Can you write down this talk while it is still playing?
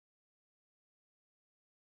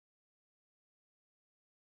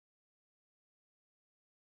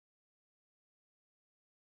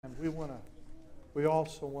And we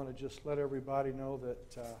also want to just let everybody know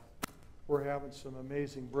that we're having some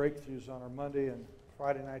amazing breakthroughs on our Monday and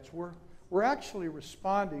Friday nights. We're actually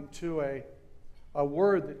responding to a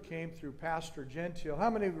word that came through Pastor Gentile. How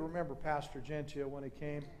many of you remember Pastor Gentile when he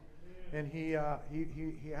came? And he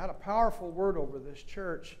had a powerful word over this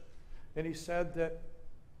church. And he said that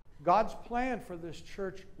God's plan for this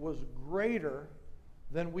church was greater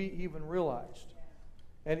than we even realized.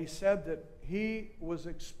 And he said that he was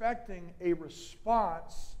expecting a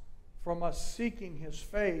response from us seeking his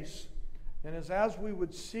face. And as we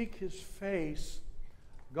would seek his face,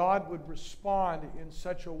 God would respond in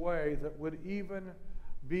such a way that would even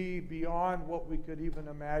be beyond what we could even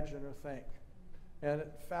imagine or think. And in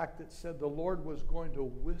fact, it said the Lord was going to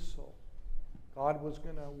whistle. God was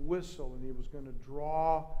going to whistle, and he was going to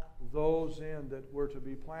draw those in that were to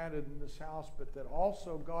be planted in this house, but that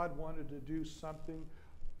also God wanted to do something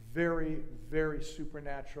very, very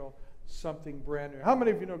supernatural, something brand new. How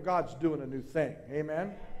many of you know God's doing a new thing?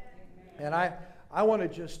 Amen? And I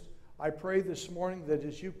want to I pray this morning that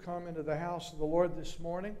as you come into the house of the Lord this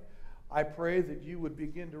morning, I pray that you would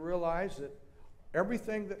begin to realize that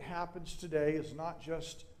everything that happens today is not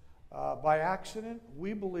just by accident.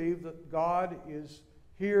 We believe that God is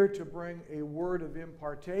here to bring a word of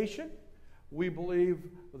impartation. We believe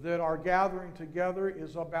that our gathering together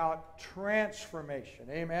is about transformation.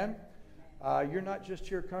 Amen? You're not just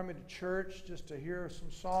here coming to church just to hear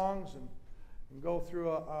some songs and go through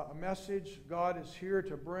a message. God is here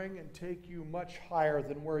to bring and take you much higher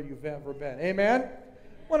than where you've ever been. Amen?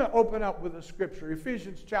 I want to open up with a scripture.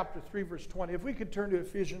 Ephesians chapter 3, verse 20. If we could turn to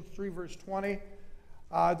Ephesians 3, verse 20.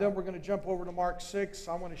 Then we're going to jump over to Mark 6.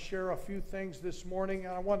 I want to share a few things this morning,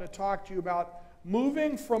 and I want to talk to you about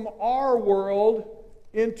moving from our world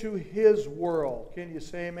into his world. Can you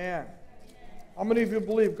say amen? How many of you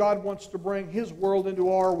believe God wants to bring his world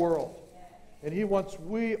into our world? And he wants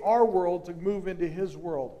our world to move into his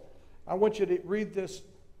world. I want you to read this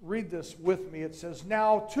with me. It says,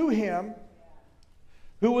 "Now to him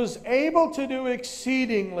who is able to do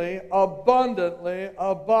exceedingly abundantly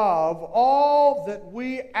above all that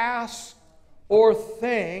we ask or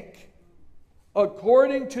think,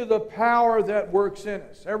 according to the power that works in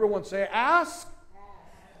us." Everyone say, ask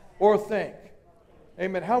or think.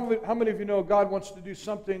 Amen. How many of you know God wants to do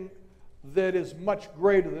something that is much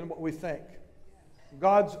greater than what we think?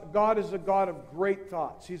 God is a God of great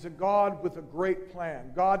thoughts. He's a God with a great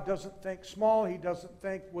plan. God doesn't think small. He doesn't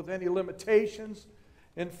think with any limitations.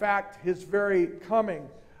 In fact, his very coming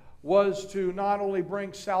was to not only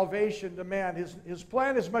bring salvation to man. His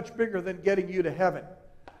plan is much bigger than getting you to heaven.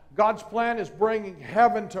 God's plan is bringing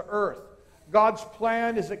heaven to earth. God's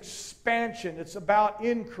plan is expansion. It's about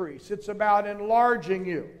increase. It's about enlarging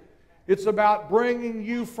you. It's about bringing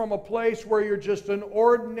you from a place where you're just an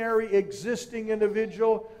ordinary existing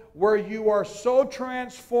individual, where you are so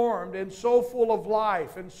transformed and so full of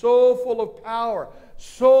life and so full of power,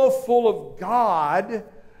 so full of God,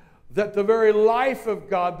 that the very life of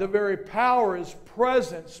God, the very power, His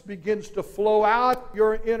presence begins to flow out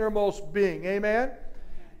your innermost being. Amen?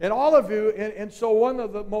 And all of you, and so one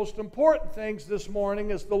of the most important things this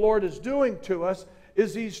morning as the Lord is doing to us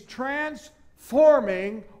is He's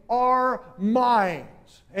transforming our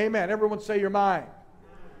minds. Amen. Everyone say your mind.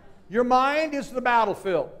 Your mind is the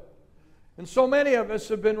battlefield. And so many of us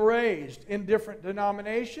have been raised in different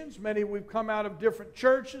denominations. We've come out of different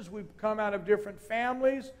churches. We've come out of different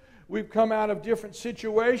families. We've come out of different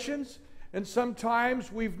situations. And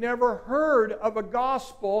sometimes we've never heard of a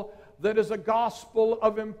gospel that is a gospel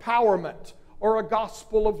of empowerment or a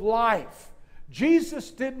gospel of life. Jesus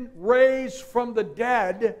didn't raise from the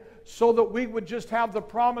dead so that we would just have the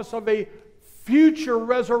promise of a future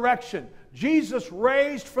resurrection. Jesus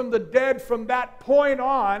raised from the dead from that point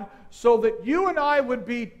on so that you and I would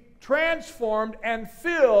be transformed and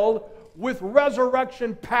filled with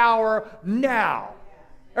resurrection power now.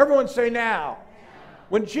 Everyone say now.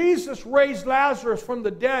 When Jesus raised Lazarus from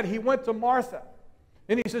the dead, He went to Martha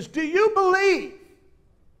and He says, "Do you believe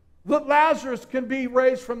that Lazarus can be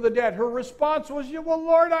raised from the dead?" Her response was, "Yeah, well,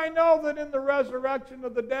 Lord, I know that in the resurrection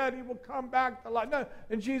of the dead he will come back to life." No.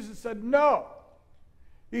 And Jesus said, "No."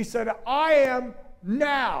 He said, "I am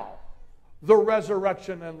now the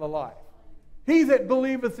resurrection and the life. He that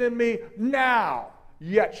believeth in me now,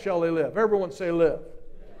 yet shall he live." Everyone say live.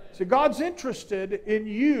 See, God's interested in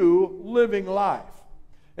you living life.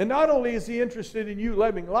 And not only is He interested in you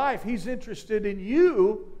living life, He's interested in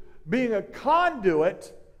you being a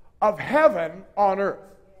conduit of heaven on earth.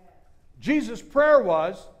 Jesus' prayer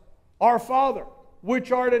was, "Our Father,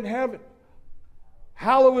 which art in heaven,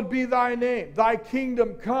 hallowed be thy name. Thy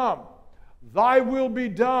kingdom come. Thy will be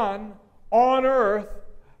done on earth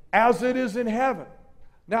as it is in heaven.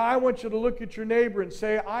 Now I want you to look at your neighbor and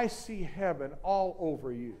say, I see heaven all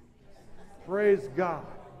over you. Praise God.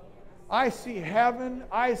 I see heaven.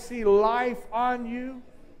 I see life on you.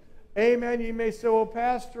 Amen. You may say, well,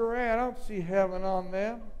 Pastor Ray, I don't see heaven on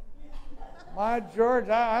them. My George,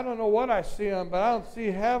 I don't know what I see on, but I don't see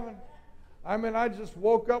heaven. I mean, I just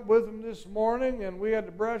woke up with them this morning, and we had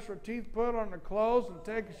to brush our teeth, put on our clothes, and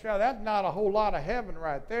take a shower. That's not a whole lot of heaven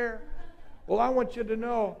right there. Well, I want you to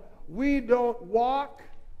know, we don't walk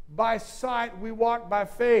by sight, we walk by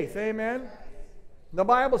faith. Amen? The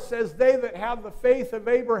Bible says, they that have the faith of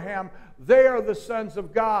Abraham, they are the sons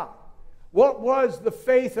of God. What was the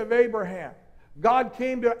faith of Abraham? God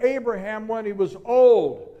came to Abraham when he was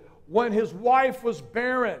old, when his wife was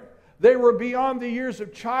barren. They were beyond the years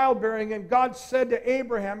of childbearing, and God said to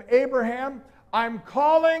Abraham, Abraham, I'm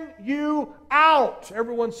calling you out.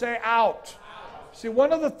 Everyone say out. See,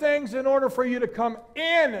 one of the things, in order for you to come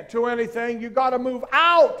into anything, you've got to move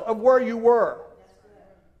out of where you were.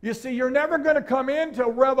 You see, you're never going to come into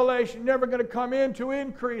revelation, never going to come into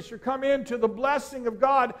increase or come into the blessing of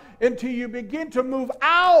God until you begin to move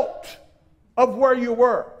out of where you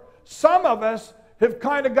were. Some of us have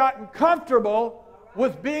kind of gotten comfortable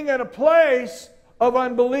with being in a place of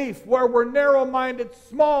unbelief where we're narrow-minded,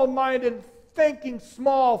 small-minded, thinking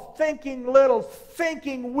small, thinking little,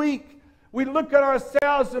 thinking weak. We look at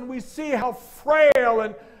ourselves and we see how frail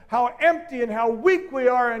and how empty and how weak we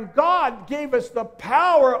are, and God gave us the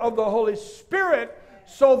power of the Holy Spirit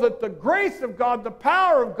so that the grace of God, the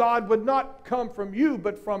power of God would not come from you,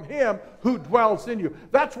 but from Him who dwells in you.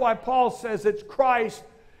 That's why Paul says it's Christ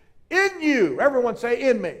in you. Everyone say,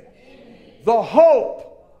 in me. The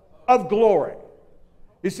hope of glory.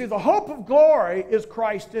 You see, the hope of glory is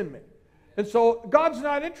Christ in me. And so God's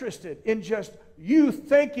not interested in just you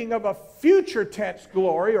thinking of a future tense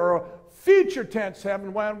glory or a future tense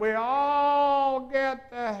heaven when we all get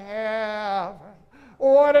to heaven.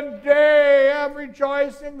 What a day of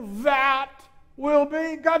rejoicing that will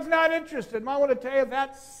be. God's not interested. And I want to tell you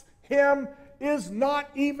that hymn is not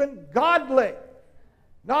even godly.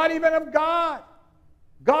 Not even of God.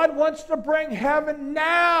 God wants to bring heaven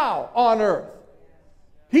now on earth.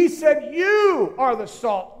 He said, you are the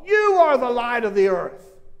salt. You are the light of the earth.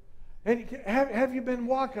 And have you been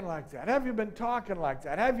walking like that? Have you been talking like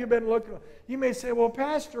that? Have you been looking? You may say, well,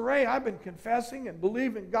 Pastor Ray, I've been confessing and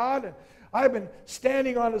believing God, and I've been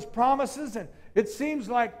standing on His promises, and it seems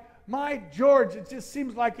like, my George, it just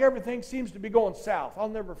seems like everything seems to be going south. I'll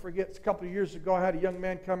never forget, a couple of years ago, I had a young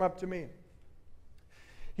man come up to me.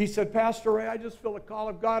 He said, Pastor Ray, I just feel the call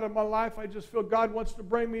of God in my life. I just feel God wants to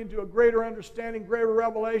bring me into a greater understanding, greater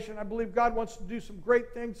revelation. I believe God wants to do some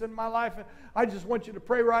great things in my life. And I just want you to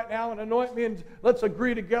pray right now and anoint me, and let's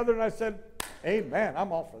agree together. And I said, amen,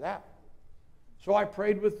 I'm all for that. So I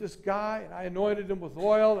prayed with this guy, and I anointed him with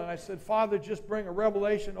oil. And I said, Father, just bring a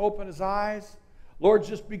revelation, open his eyes. Lord,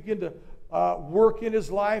 just begin to work in his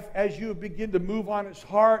life as you begin to move on his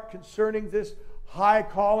heart concerning this high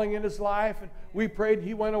calling in his life. And we prayed, and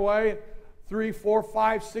he went away, and 3, 4,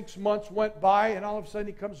 5, 6 months went by, and all of a sudden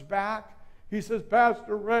he comes back. He says,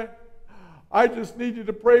 Pastor Ray, I just need you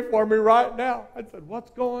to pray for me right now. I said,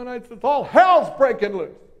 what's going on? I said, all hell's breaking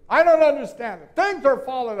loose. I don't understand it. Things are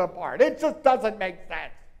falling apart. It just doesn't make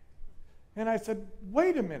sense. And I said,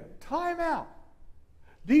 wait a minute, time out.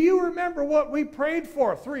 Do you remember what we prayed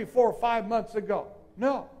for 3, 4, 5 months ago?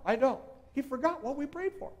 No, I don't. He forgot what we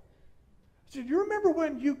prayed for. I said, do you remember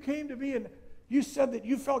when you came to me and you said that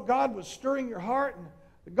you felt God was stirring your heart and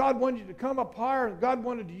that God wanted you to come up higher and God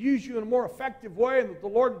wanted to use you in a more effective way and that the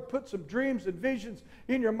Lord would put some dreams and visions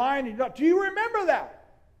in your mind? And do you remember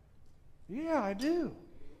that? Yeah, I do.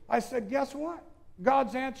 I said, guess what?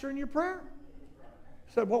 God's answering your prayer.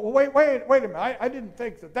 I said, well, wait a minute. I didn't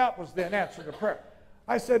think that was the answer to prayer.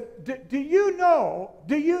 I said, do you know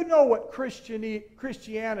what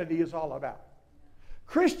Christianity is all about?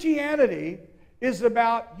 Christianity is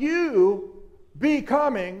about you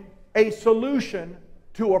becoming a solution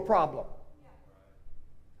to a problem.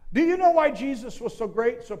 Do you know why Jesus was so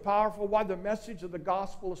great, so powerful, why the message of the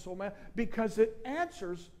gospel is so mad? Because it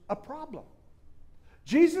answers a problem.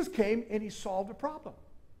 Jesus came and He solved a problem.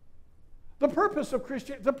 The purpose of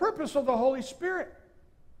Christianity, the purpose of the Holy Spirit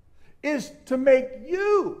is to make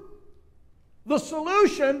you the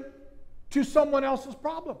solution to someone else's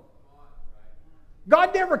problem.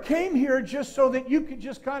 God never came here just so that you could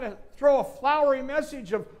just kind of throw a flowery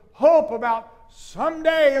message of hope about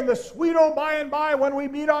someday in the sweet old by and by when we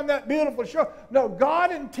meet on that beautiful shore. No,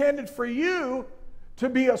 God intended for you to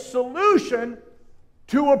be a solution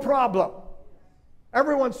to a problem.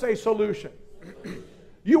 Everyone say solution.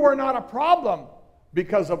 You are not a problem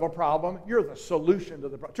because of a problem. You're the solution to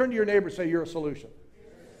the problem. Turn to your neighbor and say, you're a solution.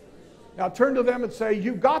 Now turn to them and say,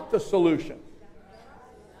 you've got the solution.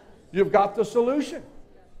 You've got the solution.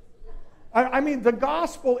 I mean, the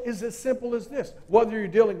gospel is as simple as this. Whether you're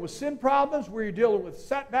dealing with sin problems, whether you're dealing with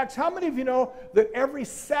setbacks, how many of you know that every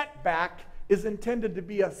setback is intended to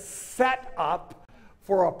be a setup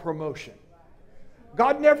for a promotion?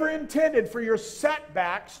 God never intended for your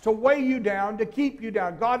setbacks to weigh you down, to keep you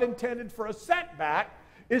down. God intended for a setback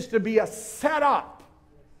is to be a setup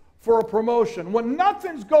for a promotion. When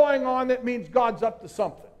nothing's going on, that means God's up to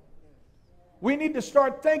something. We need to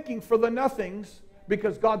start thinking for the nothings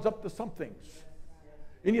because God's up to somethings.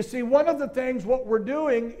 And you see, one of the things what we're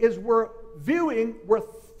doing is we're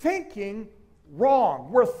thinking wrong.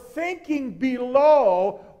 We're thinking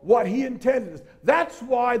below what He intended. That's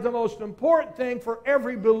why the most important thing for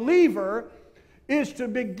every believer is to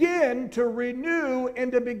begin to renew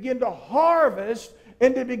and to begin to harvest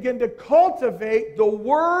and to begin to cultivate the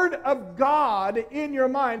Word of God in your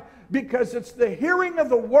mind, because it's the hearing of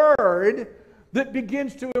the Word that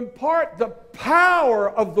begins to impart the power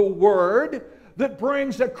of the Word, that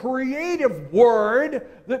brings a creative Word,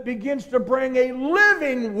 that begins to bring a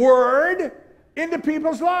living Word into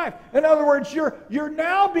people's life. In other words, you're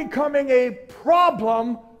now becoming a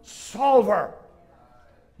problem solver.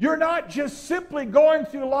 You're not just simply going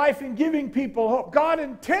through life and giving people hope. God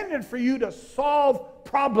intended for you to solve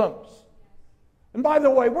problems. And by the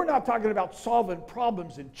way, we're not talking about solving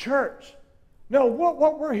problems in church. No,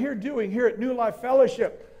 what we're here doing here at New Life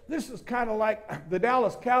Fellowship, this is kind of like the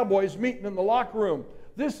Dallas Cowboys meeting in the locker room.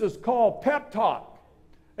 This is called pep talk.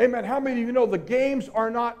 Amen. How many of you know the games are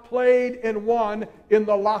not played and won in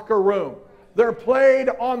the locker room? They're played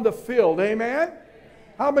on the field. Amen?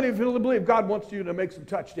 How many of you believe God wants you to make some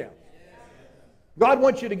touchdowns? God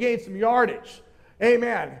wants you to gain some yardage.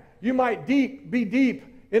 Amen. You might be deep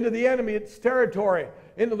into the enemy's territory,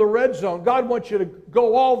 into the red zone. God wants you to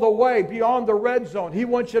go all the way beyond the red zone. He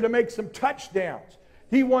wants you to make some touchdowns.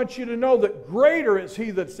 He wants you to know that greater is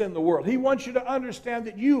He that's in the world. He wants you to understand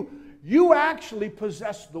that you actually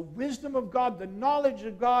possess the wisdom of God, the knowledge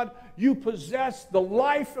of God. You possess the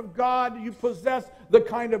life of God. You possess the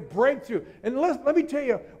kind of breakthrough. And let me tell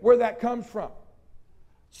you where that comes from.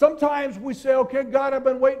 Sometimes we say, okay, God, I've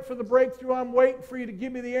been waiting for the breakthrough. I'm waiting for you to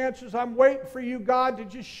give me the answers. I'm waiting for you, God, to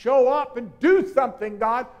just show up and do something,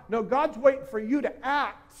 God. No, God's waiting for you to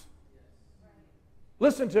act.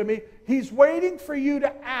 Listen to me. He's waiting for you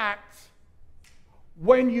to act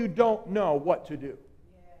when you don't know what to do.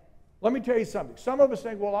 Let me tell you something. Some of us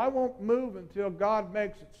think, well, I won't move until God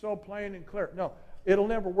makes it so plain and clear. No, it'll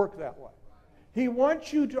never work that way. He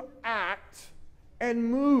wants you to act and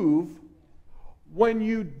move when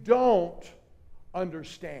you don't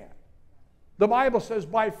understand. The Bible says,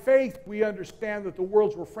 by faith we understand that the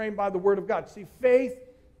worlds were framed by the Word of God. See, faith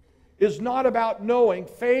is not about knowing.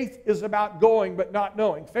 Faith is about going but not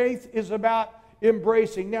knowing. Faith is about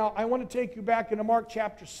embracing. Now, I want to take you back into Mark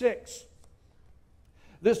chapter 6.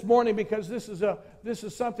 This morning, because this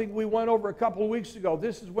is something we went over a couple of weeks ago.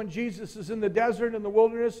 This is when Jesus is in the desert, in the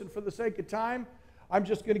wilderness, and for the sake of time, I'm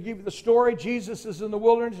just going to give you the story. Jesus is in the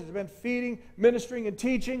wilderness. He's been feeding, ministering, and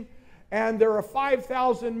teaching, and there are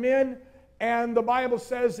 5,000 men, and the Bible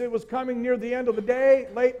says it was coming near the end of the day,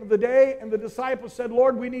 late in the day, and the disciples said,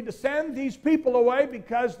 Lord, we need to send these people away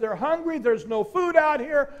because they're hungry. There's no food out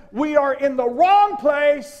here. We are in the wrong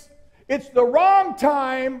place. It's the wrong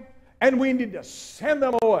time. And we need to send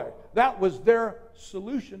them away. That was their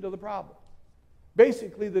solution to the problem.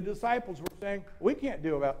 Basically, the disciples were saying, we can't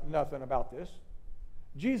do nothing about this.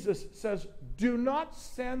 Jesus says, do not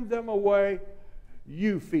send them away.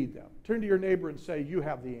 You feed them. Turn to your neighbor and say, you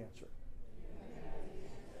have the answer.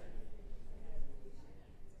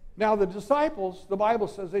 Now, the disciples, the Bible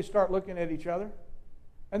says they start looking at each other,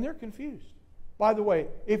 and they're confused. By the way,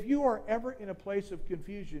 if you are ever in a place of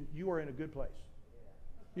confusion, you are in a good place.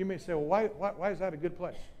 You may say, well, why is that a good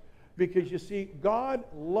place? Because you see, God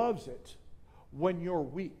loves it when you're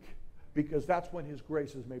weak, because that's when His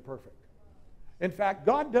grace is made perfect. In fact,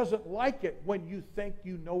 God doesn't like it when you think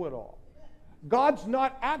you know it all. God's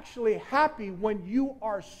not actually happy when you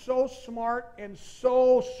are so smart and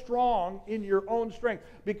so strong in your own strength,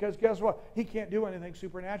 because guess what? He can't do anything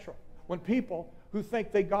supernatural when people who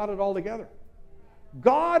think they got it all together.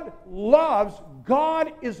 God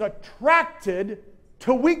is attracted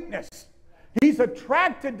to weakness. He's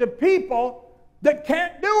attracted to people that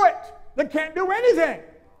can't do it, that can't do anything.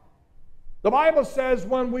 The Bible says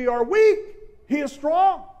when we are weak, He is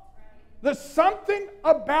strong. There's something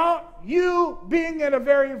about you being in a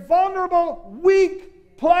very vulnerable,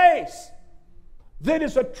 weak place that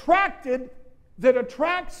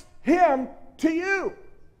attracts him to you,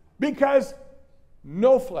 because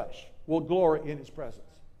no flesh will glory in his presence.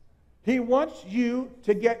 He wants you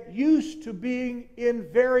to get used to being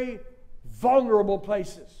in very vulnerable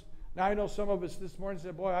places. Now, I know some of us this morning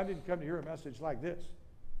said, boy, I didn't come to hear a message like this.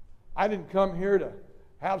 I didn't come here to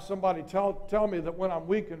have somebody tell me that when I'm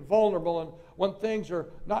weak and vulnerable and when things are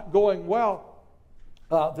not going well,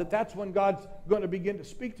 that's when God's going to begin to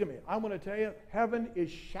speak to me. I want to tell you, heaven is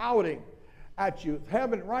shouting at you.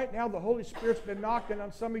 Heaven, right now, the Holy Spirit's been knocking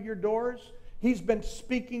on some of your doors. He's been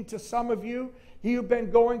speaking to some of you. You've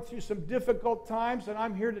been going through some difficult times, and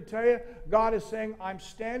I'm here to tell you, God is saying, I'm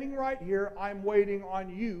standing right here. I'm waiting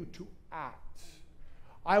on you to act.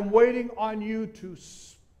 I'm waiting on you to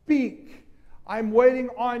speak. I'm waiting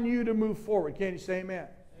on you to move forward. Can you say amen?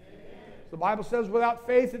 The Bible says without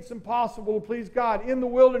faith it's impossible to please God. In the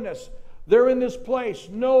wilderness, they're in this place.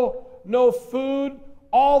 No food.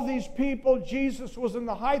 All these people, Jesus was in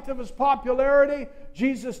the height of his popularity.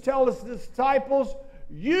 Jesus tells his disciples,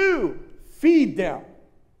 you feed them.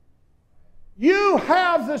 You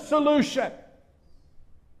have the solution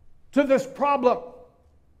to this problem.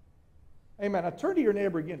 Amen. Now turn to your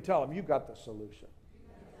neighbor again and tell him you got the solution.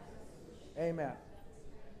 Amen.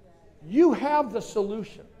 You have the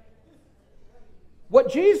solution.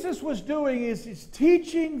 What Jesus was doing is he's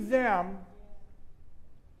teaching them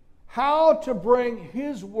how to bring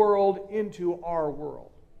his world into our world.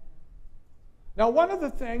 Now, one of the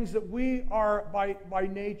things that we are by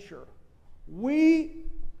nature, we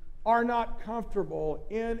are not comfortable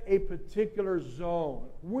in a particular zone.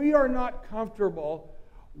 We are not comfortable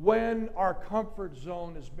when our comfort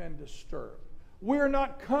zone has been disturbed. We're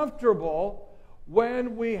not comfortable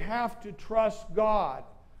when we have to trust God,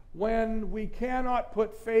 when we cannot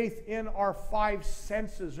put faith in our five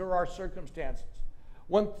senses or our circumstances.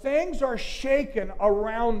 When things are shaken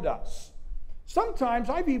around us. Sometimes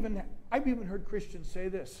I've even heard Christians say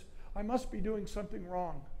this, I must be doing something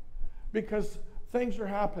wrong because things are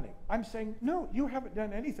happening. I'm saying, no, you haven't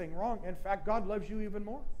done anything wrong. In fact, God loves you even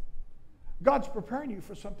more. God's preparing you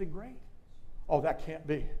for something great. Oh, that can't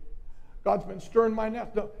be. God's been stirring my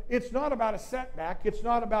nest. No, it's not about a setback. It's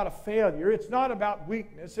not about a failure. It's not about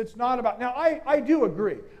weakness. It's not about... Now, I do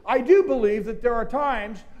agree. I do believe that there are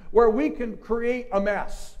times where we can create a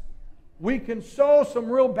mess. We can sow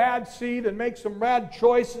some real bad seed and make some bad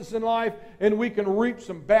choices in life, and we can reap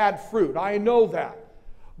some bad fruit. I know that.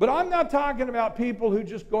 But I'm not talking about people who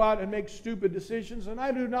just go out and make stupid decisions, and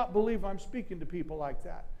I do not believe I'm speaking to people like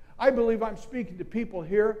that. I believe I'm speaking to people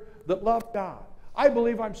here that love God. I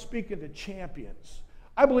believe I'm speaking to champions.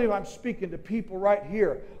 I believe I'm speaking to people right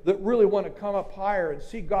here that really want to come up higher and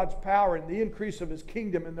see God's power and the increase of his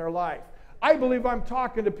kingdom in their life. I believe I'm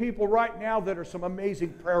talking to people right now that are some amazing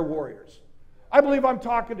prayer warriors. I believe I'm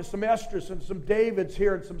talking to some Esthers and some Davids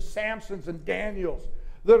here and some Samsons and Daniels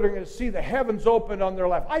that are going to see the heavens open on their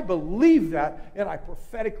life. I believe that, and I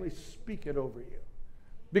prophetically speak it over you.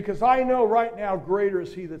 Because I know right now greater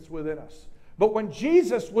is he that's within us. But when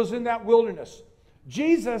Jesus was in that wilderness,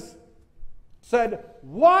 Jesus said,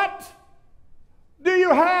 what do you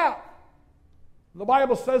have? The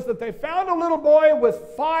Bible says that they found a little boy with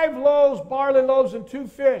 5 loaves, barley loaves, and 2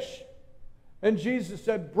 fish. And Jesus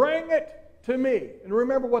said, bring it to me. And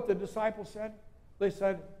remember what the disciples said? They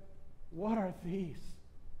said, what are these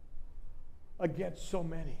against so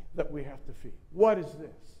many that we have to feed? What is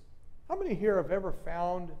this? How many here have ever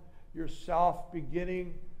found yourself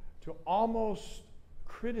beginning to almost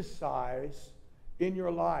criticize in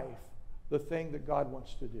your life the thing that God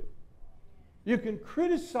wants to do? You can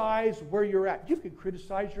criticize where you're at. You can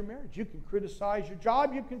criticize your marriage. You can criticize your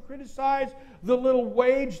job. You can criticize the little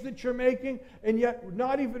wage that you're making, and yet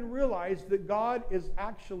not even realize that God is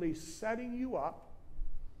actually setting you up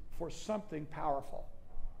for something powerful.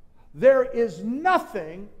 There is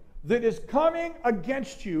nothing that is coming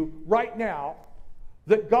against you right now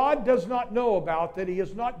that God does not know about, that he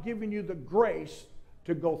has not given you the grace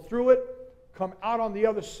to go through it, come out on the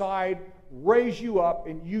other side, raise you up,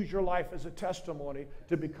 and use your life as a testimony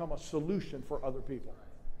to become a solution for other people.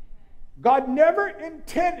 God never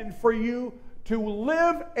intended for you to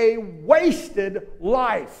live a wasted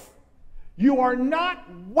life. You are not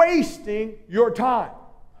wasting your time.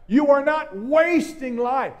 You are not wasting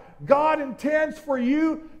life. God intends for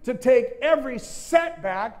you to take every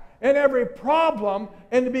setback and every problem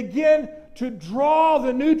and to begin to draw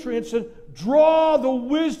the nutrients and draw the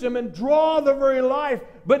wisdom and draw the very life.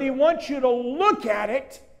 But he wants you to look at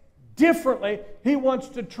it differently. He wants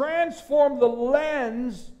to transform the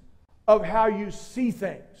lens of how you see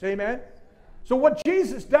things. Amen? So what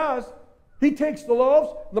Jesus does, He takes the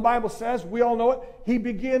loaves, the Bible says, we all know it, he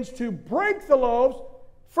begins to break the loaves.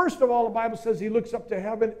 First of all, the Bible says he looks up to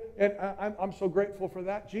heaven, and I'm so grateful for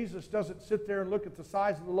that. Jesus doesn't sit there and look at the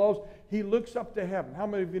size of the loaves. He looks up to heaven. How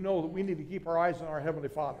many of you know that we need to keep our eyes on our Heavenly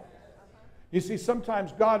Father? You see,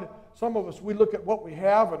 sometimes God, some of us, we look at what we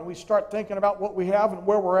have, and we start thinking about what we have and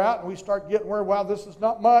where we're at, and we start getting where, wow, this is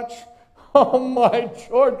not much. Oh, my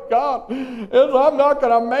Lord God, I'm not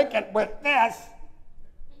going to make it with this.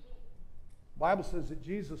 The Bible says that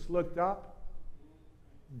Jesus looked up,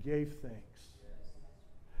 gave thanks.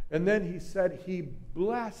 And then he said he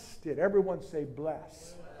blessed it. Everyone say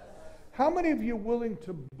bless. How many of you are willing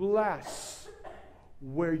to bless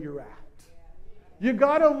where you're at? You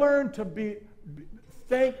got to learn to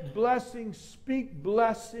thank blessing, speak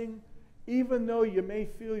blessing, even though you may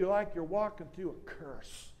feel like you're walking through a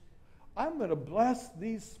curse. I'm going to bless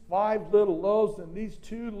these 5 little loaves and these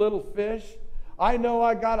 2 little fish. I know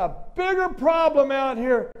I got a bigger problem out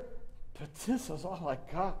here, but this is all I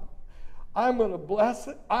got. I'm going to bless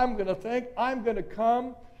it. I'm going to thank. I'm going to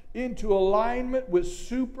come into alignment with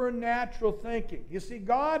supernatural thinking. You see,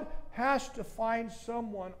 God has to find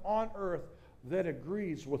someone on earth that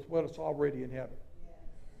agrees with what is already in heaven.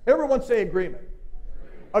 Everyone say agreement.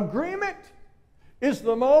 Agreement is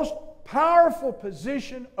the most powerful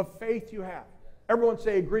position of faith you have. Everyone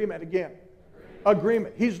say agreement again.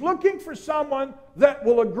 Agreement. He's looking for someone that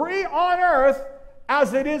will agree on earth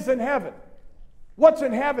as it is in heaven. What's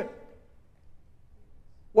in heaven?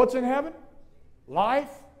 What's in heaven? Life.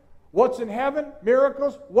 What's in heaven?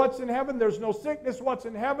 Miracles. What's in heaven? There's no sickness. What's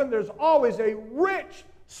in heaven? There's always a rich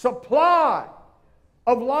supply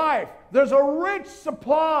of life. There's a rich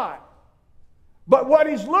supply. But what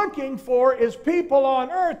he's looking for is people on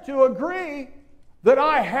earth to agree that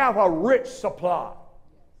I have a rich supply.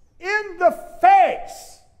 In the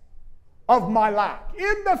face of my lack,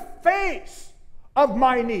 in the face of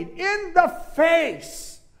my need, in the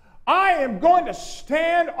face, I am going to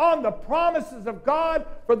stand on the promises of God,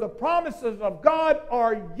 for the promises of God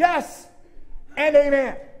are yes and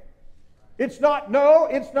amen. It's not no,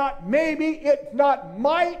 it's not maybe, it's not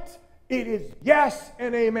might, it is yes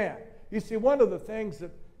and amen. You see, one of the things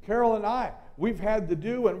that Carol and I, we've had to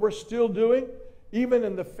do and we're still doing, even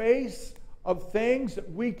in the face of things that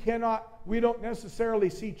we don't necessarily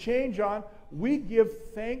see change on, we give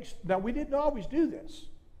thanks. Now, we didn't always do this,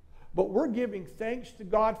 but we're giving thanks to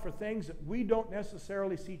God for things that we don't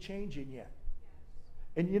necessarily see changing yet.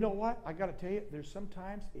 And you know what? I got to tell you, there's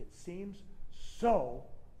sometimes it seems so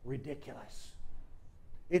ridiculous.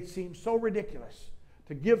 It seems so ridiculous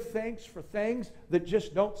to give thanks for things that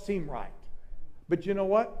just don't seem right. But you know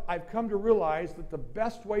what? I've come to realize that the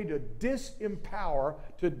best way to disempower,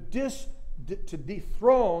 to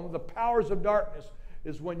dethrone the powers of darkness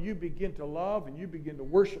is when you begin to love and you begin to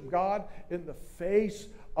worship God in the face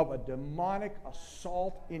of a demonic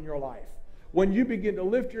assault in your life. When you begin to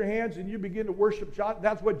lift your hands and you begin to worship God,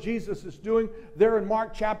 that's what Jesus is doing there in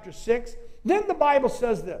Mark chapter 6. Then the Bible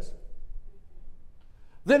says this.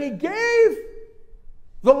 Then he gave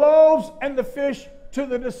the loaves and the fish to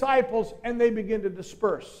the disciples, and they began to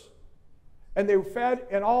disperse. And they were fed,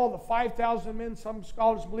 and all the 5,000 men, some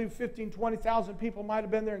scholars believe 15,000, 20,000 people might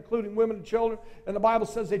have been there, including women and children. And the Bible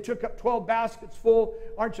says they took up 12 baskets full.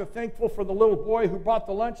 Aren't you thankful for the little boy who brought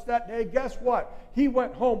the lunch that day? Guess what? He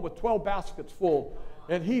went home with 12 baskets full,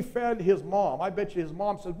 and he fed his mom. I bet you his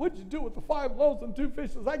mom said, "What'd you do with the 5 loaves and 2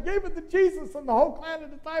 fishes? I gave it to Jesus and the whole clan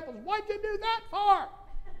of disciples. Why'd you do that for?"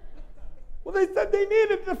 Well, they said they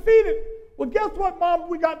needed to feed it. Well, guess what, Mom?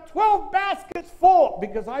 We got 12 baskets full,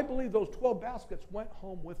 because I believe those 12 baskets went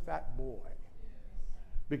home with that boy.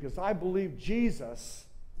 Because I believe Jesus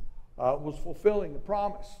was fulfilling the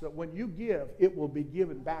promise that when you give, it will be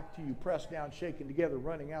given back to you, pressed down, shaken together,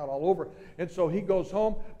 running out all over. And so he goes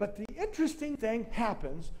home. But the interesting thing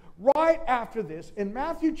happens right after this in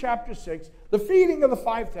Matthew chapter 6, the feeding of the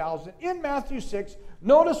 5,000. In Matthew 6,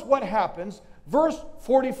 notice what happens. Verse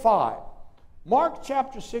 45. Mark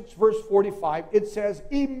chapter 6, verse 45, it says,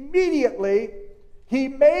 immediately he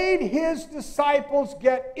made his disciples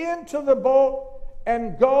get into the boat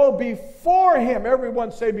and go before him.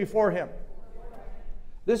 Everyone say before him.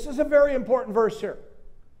 This is a very important verse here.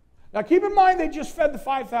 Now keep in mind they just fed the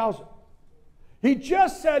 5,000. He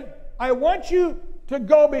just said, I want you to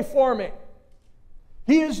go before me.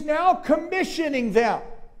 He is now commissioning them.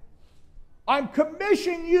 I'm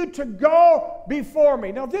commissioning you to go before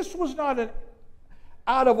me. Now this was not an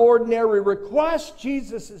out of ordinary request.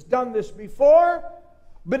 Jesus has done this before,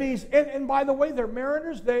 but and by the way, they're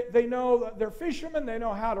mariners. They know, they're fishermen. They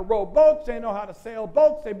know how to row boats. They know how to sail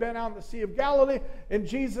boats. They've been out in the Sea of Galilee. And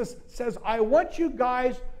Jesus says, I want you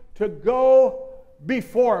guys to go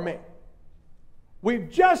before me.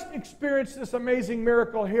 We've just experienced this amazing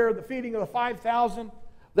miracle here, the feeding of the 5,000.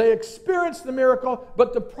 They experienced the miracle,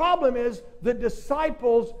 but the problem is the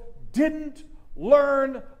disciples didn't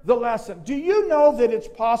learn the lesson. Do you know that it's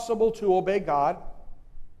possible to obey God,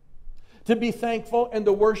 to be thankful and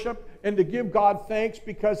to worship and to give God thanks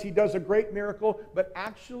because He does a great miracle, but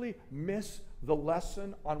actually miss the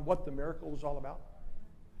lesson on what the miracle was all about?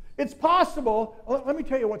 It's possible. Let me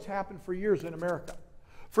tell you what's happened for years in America.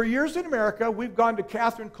 For years in America, we've gone to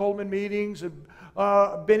Catherine Coleman meetings and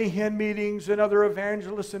Benny Hinn meetings and other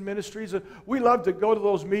evangelists and ministries. And we love to go to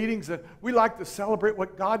those meetings, and we like to celebrate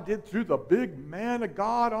what God did through the big man of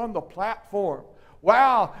God on the platform.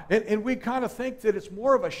 Wow. And we kind of think that it's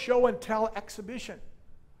more of a show and tell exhibition.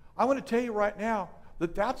 I want to tell you right now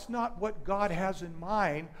that that's not what God has in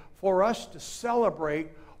mind for us to celebrate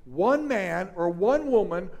one man or one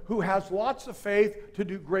woman who has lots of faith to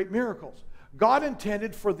do great miracles. God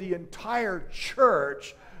intended for the entire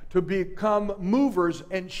church to become movers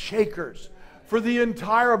and shakers, for the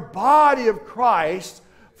entire body of Christ,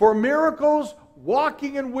 for miracles,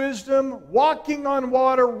 walking in wisdom, walking on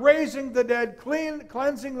water, raising the dead,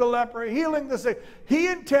 cleansing the leper, healing the sick. He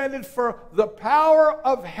intended for the power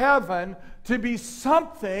of heaven to be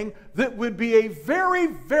something that would be a very,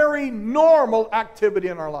 very normal activity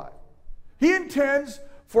in our life. He intends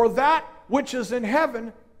for that which is in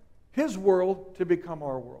heaven, His world, to become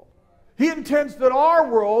our world. He intends that our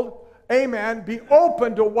world, amen, be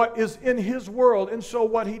open to what is in His world. And so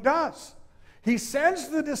what He does, He sends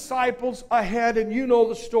the disciples ahead, and you know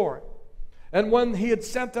the story. And when He had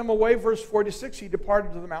sent them away, verse 46, He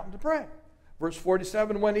departed to the mountain to pray. Verse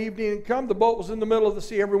 47, when evening had come, the boat was in the middle of the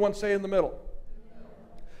sea. Everyone say in the middle.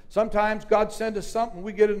 Sometimes God sends us something,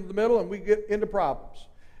 we get into the middle, and we get into problems.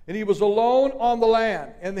 And He was alone on the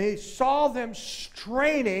land, and He saw them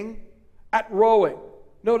straining at rowing.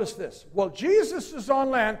 Notice this. While Jesus is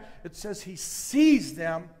on land, it says He sees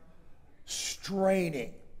them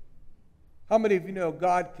straining. How many of you know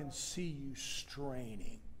God can see you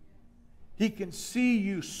straining? He can see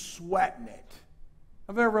you sweating it.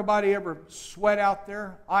 Have everybody ever sweat out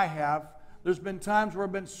there? I have. There's been times where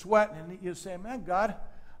I've been sweating, and you say, man, God,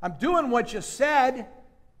 I'm doing what you said.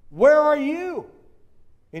 Where are you?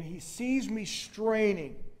 And He sees me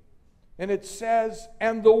straining. And it says,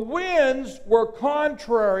 and the winds were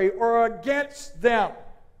contrary or against them.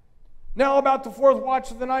 Now about the fourth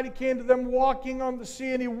watch of the night, He came to them walking on the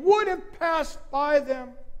sea, and He would have passed by them.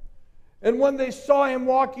 And when they saw Him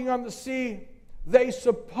walking on the sea, they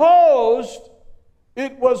supposed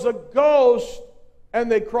it was a ghost, and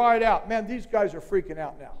they cried out. Man, these guys are freaking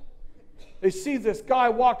out now. They see this guy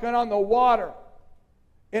walking on the water.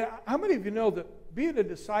 And how many of you know that being a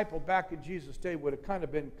disciple back in Jesus' day would have kind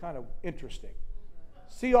of been kind of interesting?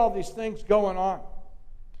 See all these things going on.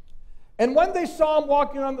 And when they saw Him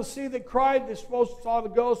walking on the sea, they cried. They supposed to saw the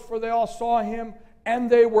ghost, for they all saw Him, and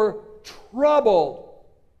they were troubled.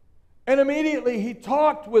 And immediately He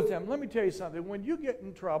talked with them. Let me tell you something. When you get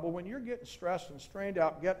in trouble, when you're getting stressed and strained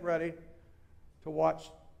out, get ready to watch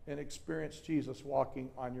and experience Jesus walking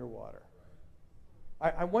on your water.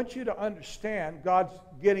 I want you to understand God's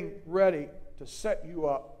getting ready to set you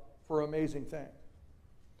up for amazing things.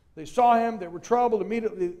 They saw Him, they were troubled.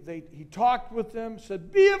 Immediately He talked with them,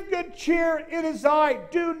 said, be of good cheer, it is I,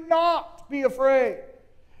 do not be afraid.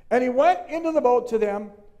 And He went into the boat to them,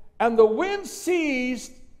 and the wind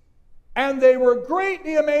ceased, and they were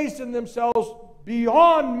greatly amazed in themselves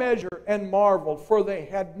beyond measure and marveled, for they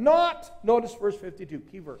had not, notice verse 52,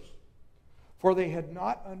 key verse, for they had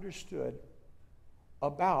not understood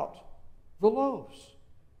about the loaves,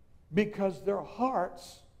 because their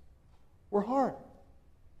hearts were hard.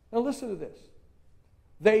 Now listen to this.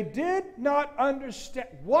 They did not understand.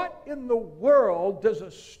 What in the world does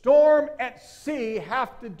a storm at sea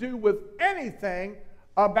have to do with anything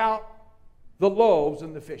about the loaves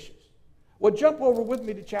and the fishes? Well, jump over with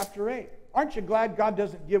me to chapter 8. Aren't you glad God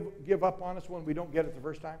doesn't give up on us when we don't get it the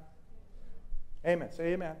first time? Amen.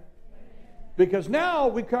 Say amen. Because now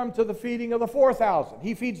we come to the feeding of the 4,000.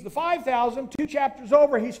 He feeds the 5,000. 2 chapters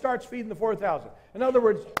over, He starts feeding the 4,000. In other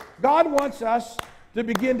words, God wants us to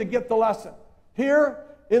begin to get the lesson. Here,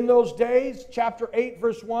 in those days, chapter 8,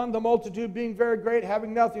 verse 1, the multitude being very great,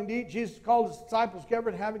 having nothing to eat, Jesus called His disciples together,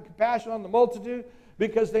 and having compassion on the multitude,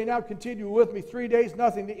 because they now continue with me 3 days,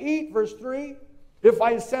 nothing to eat. Verse 3, if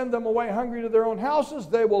I send them away hungry to their own houses,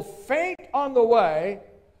 they will faint on the way,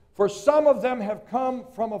 for some of them have come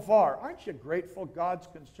from afar. Aren't you grateful God's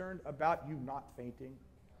concerned about you not fainting?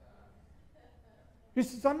 He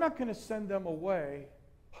says, I'm not going to send them away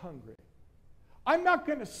hungry. I'm not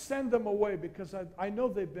going to send them away because I know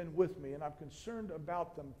they've been with me and I'm concerned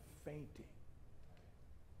about them fainting.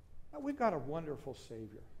 Now, we've got a wonderful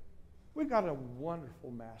Savior. We've got a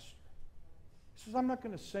wonderful Master. He says, I'm not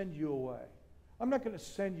going to send you away. I'm not going to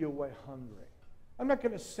send you away hungry. I'm not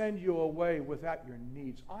going to send you away without your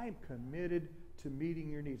needs. I'm committed to meeting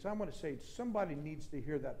your needs. I want to say somebody needs to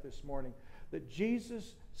hear that this morning, that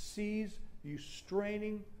Jesus sees you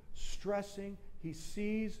straining, stressing. He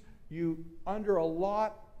sees you under a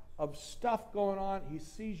lot of stuff going on. He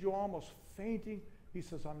sees you almost fainting. He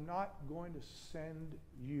says, I'm not going to send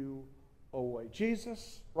you away.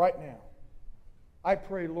 Jesus, right now, I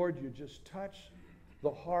pray, Lord, you just touch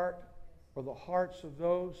the heart or the hearts of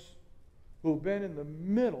those who've been in the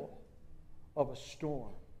middle of a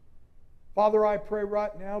storm. Father, I pray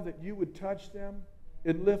right now that you would touch them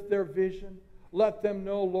and lift their vision. Let them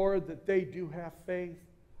know, Lord, that they do have faith.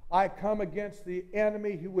 I come against the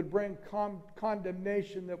enemy who would bring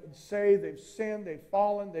condemnation, that would say they've sinned, they've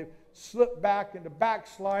fallen, they've slipped back into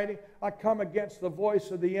backsliding. I come against the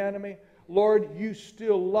voice of the enemy. Lord, you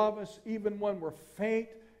still love us even when we're faint,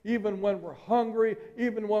 even when we're hungry,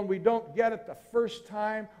 even when we don't get it the first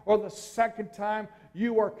time or the second time.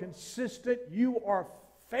 You are consistent. You are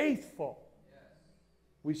faithful.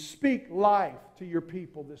 We speak life to your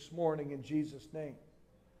people this morning in Jesus' name.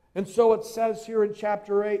 And so it says here in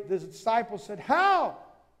chapter 8, the disciples said, how?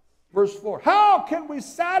 Verse 4, how can we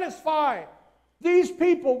satisfy these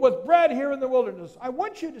people with bread here in the wilderness? I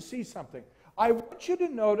want you to see something. I want you to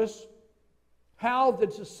notice how the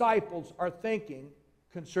disciples are thinking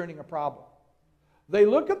concerning a problem. They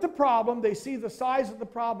look at the problem, they see the size of the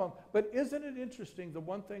problem, but isn't it interesting, the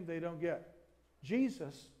one thing they don't get?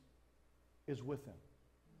 Jesus is with them.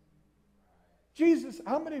 Jesus,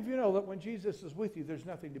 how many of you know that when Jesus is with you, there's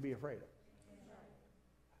nothing to be afraid of?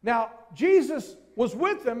 Now, Jesus was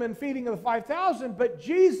with them in feeding of the 5,000, but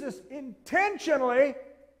Jesus intentionally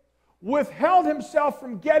withheld himself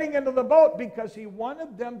from getting into the boat because he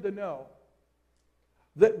wanted them to know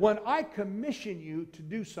that when I commission you to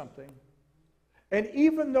do something, and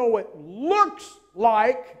even though it looks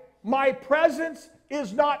like my presence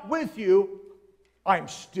is not with you, I'm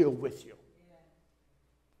still with you.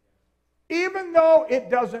 Even though it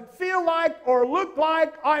doesn't feel like or look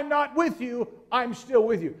like I'm not with you, I'm still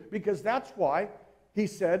with you. Because that's why he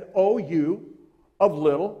said, "O you of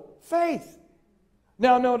little faith."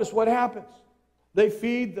 Now notice what happens. They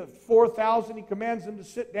feed the 4,000. He commands them to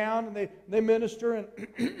sit down and they minister.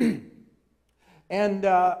 And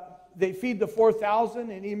they feed the 4,000.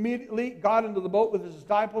 And he immediately got into the boat with his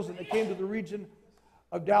disciples. And they came to the region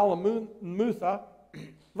of Dalmanutha.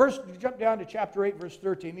 Jump down to chapter 8, verse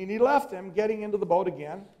 13. And he left them, getting into the boat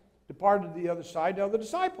again, departed to the other side. Now the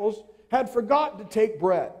disciples had forgotten to take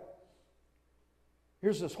bread.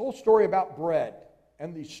 Here's this whole story about bread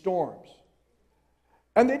and these storms.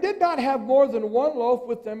 And they did not have more than one loaf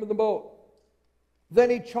with them in the boat. Then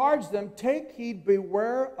he charged them, "Take heed,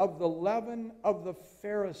 beware of the leaven of the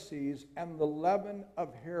Pharisees and the leaven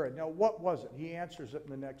of Herod." Now what was it? He answers it in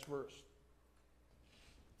the next verse.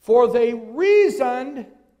 "For they reasoned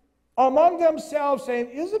among themselves, saying,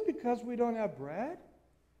 is it because we don't have bread?"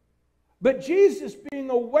 But Jesus, being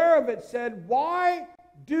aware of it, said, "Why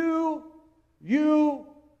do you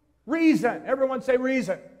reason?" Everyone say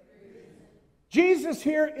reason. Jesus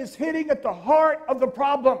here is hitting at the heart of the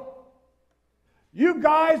problem. You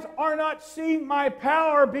guys are not seeing my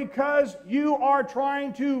power because you are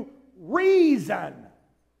trying to reason.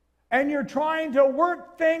 And you're trying to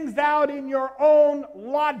work things out in your own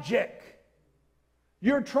logic.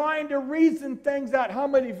 You're trying to reason things out. How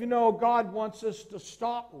many of you know God wants us to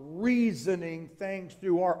stop reasoning things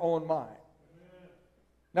through our own mind?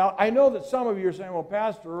 Now, I know that some of you are saying, "Well,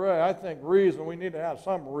 Pastor Ray, I think reason, we need to have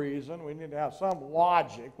some reason. We need to have some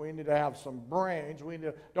logic. We need to have some brains.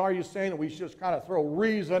 Are you saying that we should just kind of throw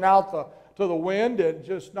reason out to the wind and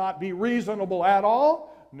just not be reasonable at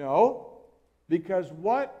all?" No, because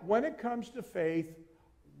when it comes to faith,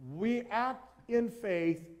 we act in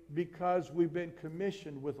faith because we've been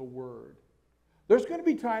commissioned with a word. There's going to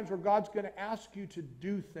be times where God's going to ask you to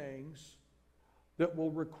do things that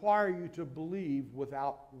will require you to believe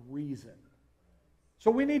without reason.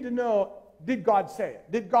 So we need to know, did God say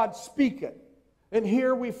it? Did God speak it? And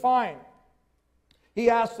here we find, he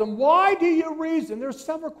asked them, "Why do you reason?" There's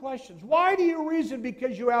several questions. Why do you reason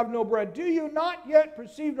because you have no bread? Do you not yet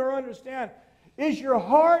perceive nor understand? Is your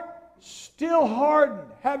heart still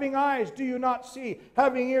hardened? Having eyes, do you not see?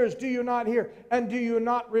 Having ears, do you not hear? And do you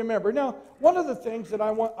not remember? Now, one of the things that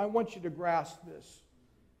I want you to grasp this.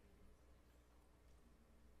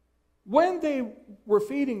 When they were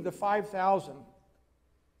feeding the 5,000,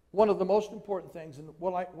 one of the most important things, and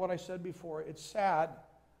what I said before, it's sad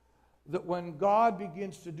that when God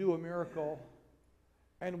begins to do a miracle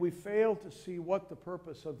and we fail to see what the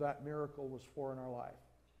purpose of that miracle was for in our life.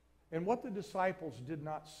 And what the disciples did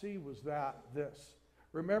not see was this.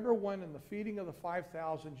 Remember when in the feeding of the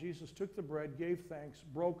 5,000, Jesus took the bread, gave thanks,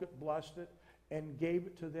 broke it, blessed it, and gave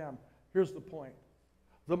it to them. Here's the point.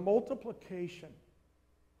 The multiplication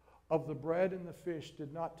of the bread and the fish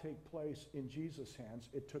did not take place in Jesus' hands.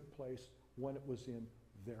 It took place when it was in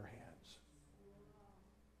their hands.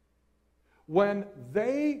 When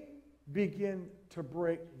they begin to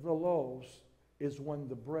break the loaves is when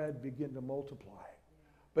the bread began to multiply.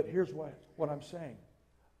 But here's what I'm saying.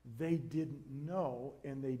 They didn't know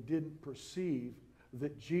and they didn't perceive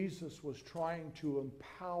that Jesus was trying to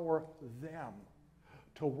empower them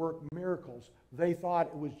to work miracles. They thought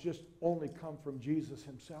it was just only come from Jesus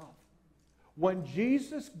himself. When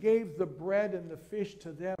Jesus gave the bread and the fish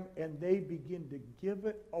to them and they begin to give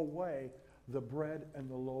it away, the bread and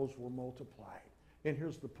the loaves were multiplied. And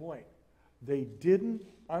here's the point. They didn't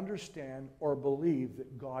understand or believe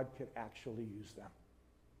that God could actually use them.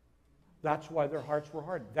 That's why their hearts were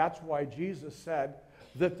hardened. That's why Jesus said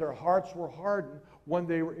that their hearts were hardened when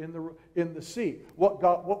they were in the sea. What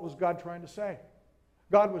was God trying to say?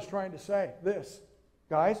 God was trying to say this,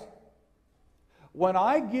 guys, when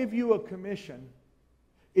I give you a commission,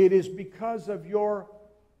 it is because of your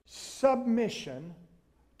submission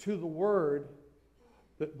to the word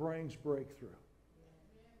that brings breakthrough.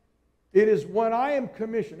 It is when I am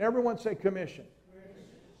commissioned. Everyone say commission.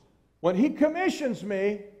 When he commissions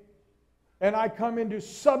me and I come into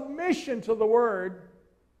submission to the word,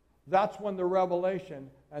 that's when the revelation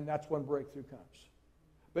and that's when breakthrough comes.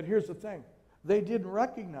 But here's the thing. They didn't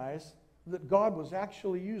recognize that God was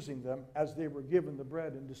actually using them as they were given the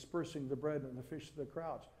bread and dispersing the bread and the fish to the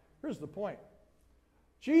crowds. Here's the point.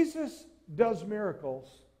 Jesus does miracles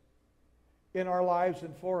in our lives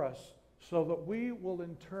and for us so that we will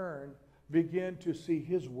in turn begin to see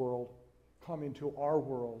his world come into our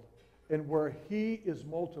world and where he is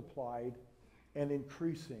multiplied and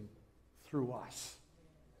increasing through us.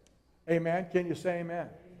 Amen? Can you say amen?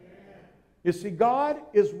 Amen. You see, God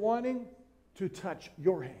is wanting to touch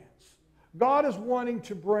your hands. God is wanting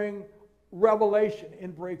to bring revelation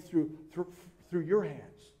and breakthrough through your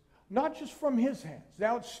hands. Not just from his hands.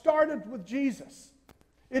 Now, it started with Jesus.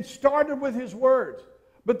 It started with his words.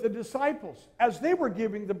 But the disciples, as they were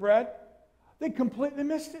giving the bread, they completely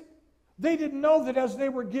missed it. They didn't know that as they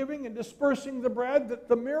were giving and dispersing the bread, that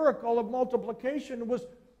the miracle of multiplication was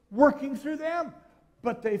working through them.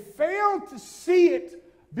 But they failed to see it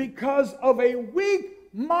because of a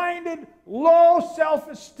weak-minded, low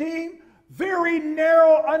self-esteem, very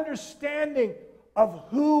narrow understanding of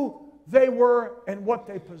who they were and what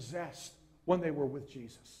they possessed when they were with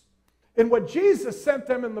Jesus. And when Jesus sent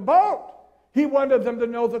them in the boat, he wanted them to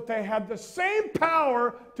know that they had the same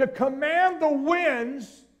power to command the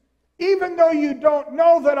winds. Even though you don't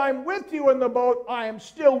know that I'm with you in the boat, I am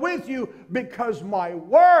still with you because my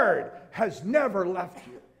word has never left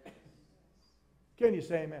you. Can you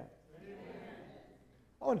say amen? Amen.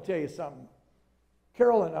 I want to tell you something.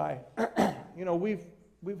 Carol and I,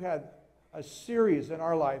 we've had a series in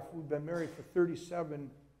our life. We've been married for 37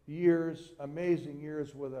 years, amazing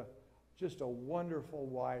years with just a wonderful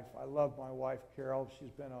wife. I love my wife, Carol.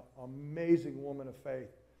 She's been an amazing woman of faith.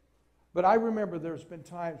 But I remember there's been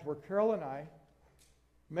times where Carol and I,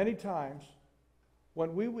 many times,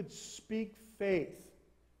 when we would speak faith,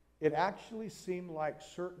 it actually seemed like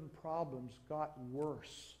certain problems got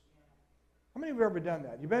worse. How many of you have ever done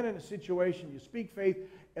that? You've been in a situation, you speak faith,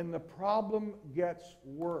 and the problem gets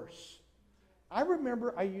worse. I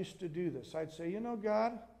remember I used to do this. I'd say,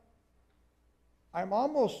 God, I'm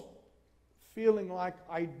almost feeling like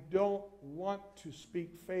I don't want to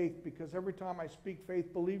speak faith because every time I speak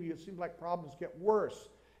faith, believe you, it seems like problems get worse.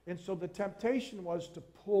 And so the temptation was to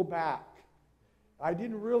pull back. I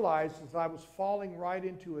didn't realize that I was falling right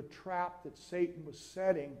into a trap that Satan was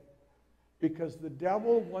setting because the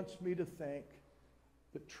devil wants me to think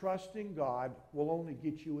that trusting God will only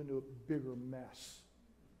get you into a bigger mess.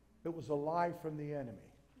 It was a lie from the enemy.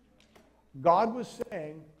 God was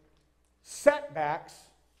saying setbacks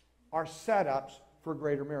are setups for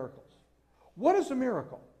greater miracles. What is a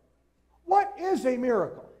miracle? What is a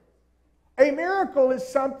miracle? A miracle is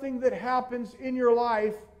something that happens in your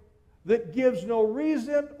life that gives no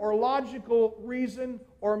reason or logical reason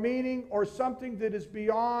or meaning or something that is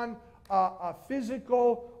beyond a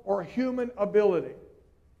physical or human ability.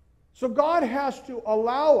 So God has to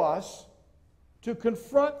allow us to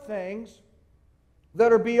confront things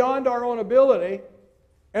that are beyond our own ability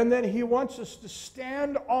And then He wants us to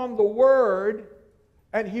stand on the Word,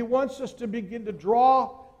 and He wants us to begin to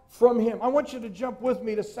draw from Him. I want you to jump with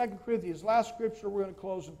me to 2 Corinthians. Last scripture, we're going to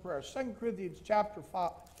close in prayer. 2 Corinthians chapter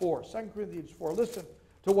 4. 2 Corinthians 4. Listen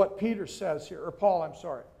to what Peter says here, or Paul, I'm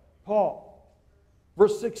sorry. Paul,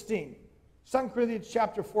 verse 16. 2 Corinthians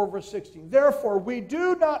chapter 4, verse 16. Therefore, we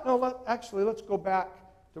do not know... let's go back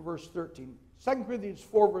to verse 13. 2 Corinthians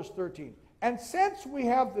 4, verse 13. And since we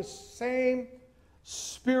have the same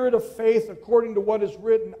spirit of faith, according to what is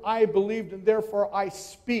written, I believed and therefore I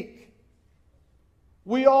speak.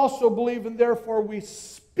 We also believe and therefore we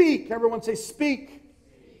speak. Everyone say speak.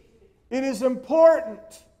 It is important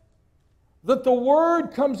that the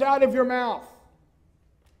word comes out of your mouth.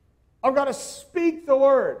 I've got to speak the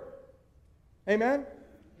word. Amen?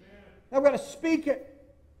 I've got to speak it.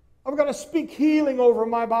 I've got to speak healing over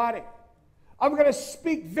my body. I've got to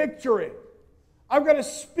speak victory. I've got to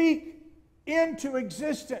speak into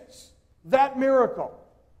existence that miracle.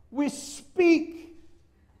 We speak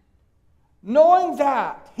knowing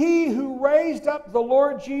that He who raised up the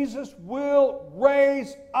Lord Jesus will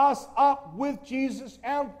raise us up with Jesus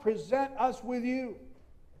and present us with you.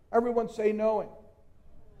 Everyone say knowing.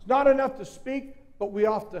 It's not enough to speak, but we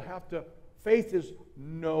have to, faith is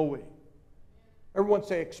knowing. Everyone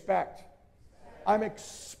say expect. I'm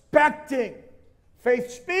expecting.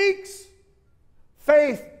 Faith speaks.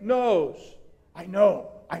 Faith knows. I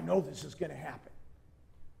know this is going to happen.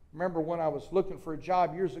 Remember when I was looking for a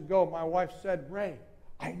job years ago, my wife said, Ray,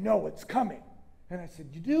 I know it's coming. And I said,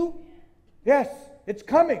 you do? Yes, it's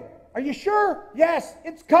coming. Are you sure? Yes,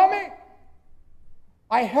 it's coming.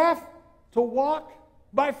 I have to walk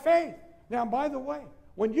by faith. Now, by the way,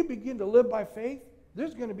 when you begin to live by faith,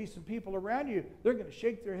 there's going to be some people around you. They're going to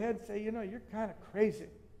shake their head and say, you know, you're kind of crazy.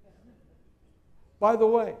 By the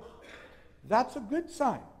way, that's a good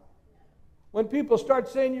sign. When people start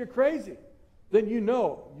saying you're crazy, then you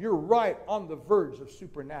know you're right on the verge of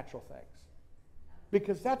supernatural things.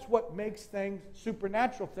 Because that's what makes things,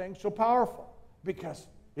 supernatural things, so powerful. Because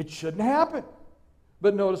it shouldn't happen.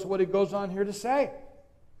 But notice what he goes on here to say.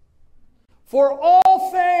 For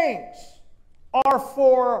all things are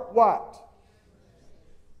for what?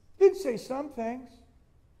 It didn't say some things.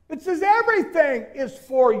 It says everything is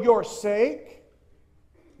for your sake,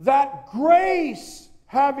 that grace,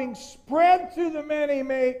 having spread through the many,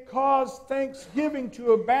 may cause thanksgiving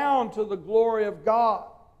to abound to the glory of God.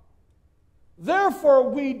 Therefore,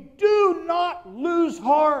 we do not lose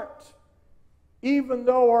heart, even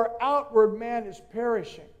though our outward man is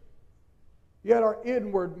perishing. Yet our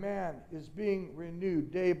inward man is being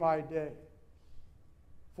renewed day by day.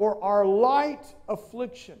 For our light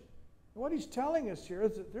affliction. What he's telling us here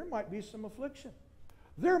is that there might be some affliction.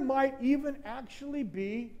 There might even actually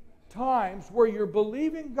be times where you're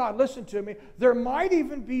believing God. Listen to me. There might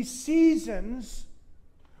even be seasons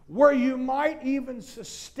where you might even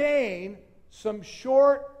sustain some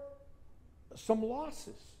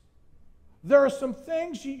losses. There are some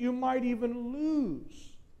things you might even lose.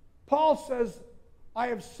 Paul says, I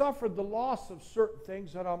have suffered the loss of certain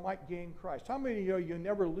things that I might gain Christ. How many of you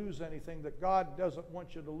never lose anything that God doesn't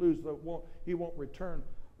want you to lose, that He won't return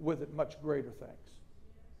with it much greater things?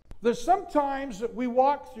 There's sometimes that we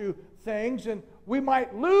walk through things and we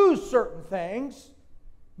might lose certain things,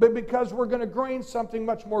 but because we're going to gain something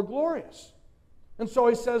much more glorious. And so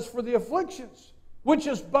he says, for the afflictions, which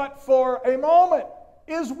is but for a moment,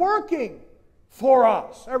 is working for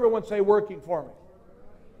us. Everyone say, working for me.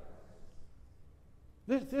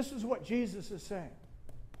 This is what Jesus is saying.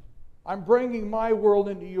 I'm bringing my world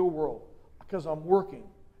into your world because I'm working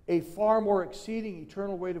a far more exceeding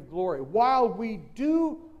eternal weight of glory. While we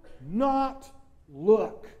do not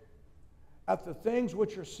look at the things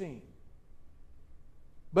which are seen,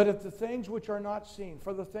 but at the things which are not seen.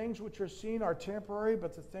 For the things which are seen are temporary,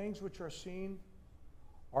 but the things which are seen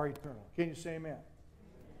are eternal. Can you say amen?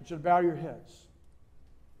 You should bow your heads.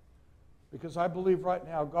 Because I believe right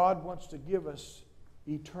now God wants to give us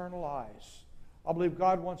eternal eyes. I believe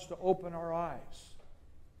God wants to open our eyes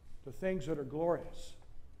to things that are glorious.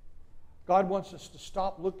 God wants us to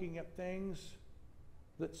stop looking at things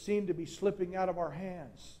that seem to be slipping out of our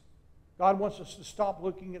hands. God wants us to stop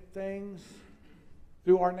looking at things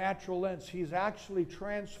through our natural lens. He's actually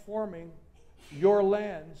transforming your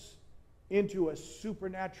lens into a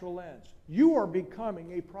supernatural lens. You are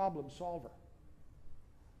becoming a problem solver.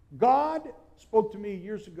 God spoke to me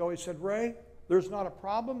years ago. He said, Ray, there's not a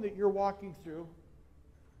problem that you're walking through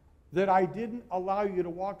that I didn't allow you to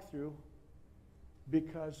walk through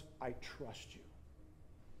because I trust you.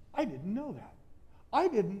 I didn't know that. I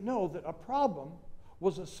didn't know that a problem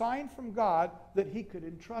was a sign from God that he could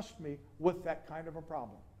entrust me with that kind of a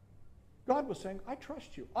problem. God was saying, I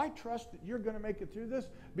trust you. I trust that you're going to make it through this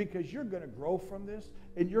because you're going to grow from this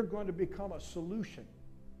and you're going to become a solution.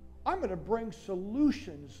 I'm going to bring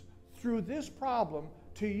solutions through this problem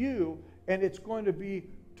to you, and it's going to be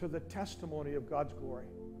to the testimony of God's glory.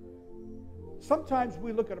 Sometimes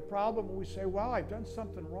we look at a problem and we say, wow, I've done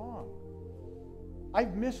something wrong.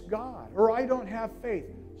 I've missed God, or I don't have faith.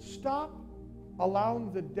 Stop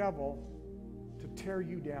allowing the devil to tear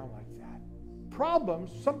you down like that.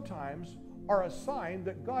 Problems sometimes are a sign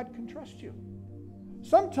that God can trust you.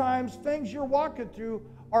 Sometimes things you're walking through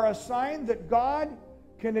are a sign that God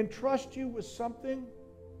can entrust you with something.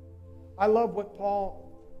 I love what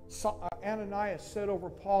Ananias said over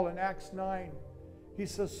Paul in Acts 9. He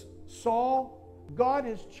says, Saul, God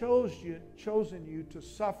has chosen you to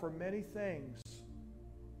suffer many things.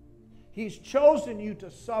 He's chosen you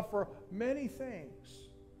to suffer many things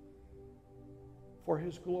for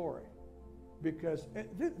his glory. Because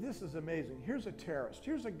this is amazing. Here's a terrorist.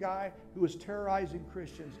 Here's a guy who is terrorizing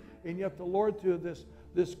Christians. And yet the Lord, through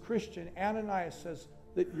this Christian, Ananias, says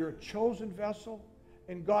that you're a chosen vessel.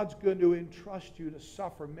 And God's going to entrust you to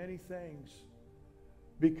suffer many things.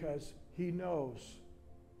 Because he knows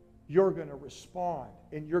you're going to respond.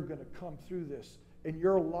 And you're going to come through this. And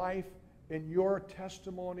your life and your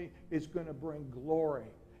testimony is going to bring glory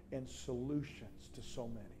and solutions to so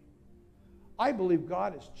many. I believe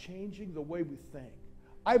God is changing the way we think.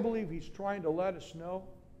 I believe he's trying to let us know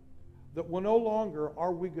that we're no longer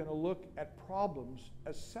are we going to look at problems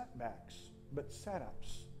as setbacks, but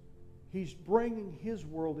setups. He's bringing his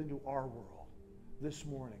world into our world this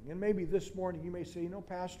morning. And maybe this morning you may say, you know,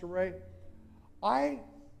 Pastor Ray, I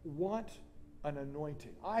want an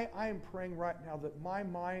anointing. I am praying right now that my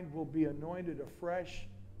mind will be anointed afresh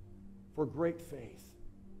for great faith.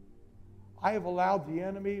 I have allowed the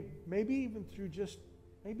enemy, maybe even through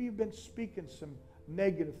maybe you've been speaking some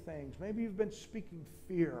negative things. Maybe you've been speaking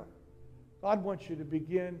fear. God wants you to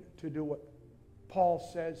begin to do what Paul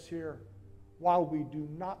says here, while we do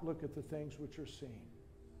not look at the things which are seen,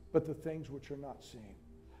 but the things which are not seen.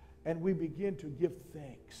 And we begin to give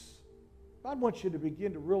thanks. God wants you to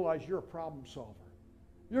begin to realize you're a problem solver.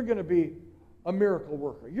 You're going to be a miracle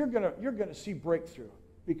worker. You're going to see breakthrough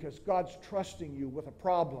because God's trusting you with a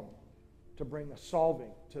problem to bring a solving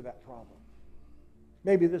to that problem.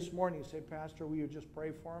 Maybe this morning you say, Pastor, will you just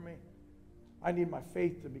pray for me? I need my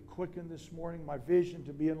faith to be quickened this morning, my vision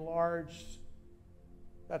to be enlarged.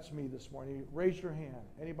 That's me this morning. Raise your hand.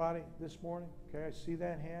 Anybody this morning? Okay, I see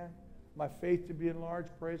that hand. My faith to be enlarged.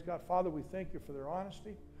 Praise God. Father, we thank you for their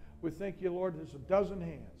honesty. We thank you, Lord, there's a dozen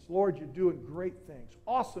hands. Lord, you're doing great things.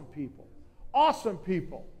 Awesome people. Awesome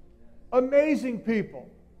people. Amazing people.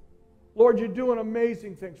 Lord, you're doing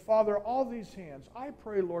amazing things. Father, all these hands, I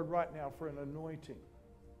pray, Lord, right now for an anointing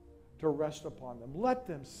to rest upon them. Let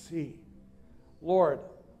them see, Lord,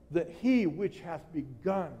 that he which hath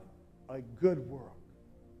begun a good work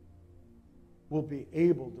will be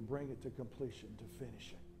able to bring it to completion, to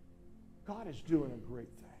finish it. God is doing a great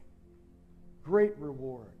thing. Great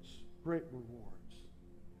rewards. Great rewards.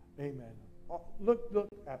 Amen. Look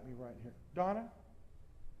at me right here. Donna,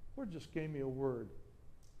 Lord just gave me a word.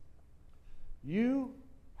 You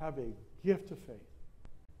have a gift of faith.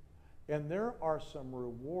 And there are some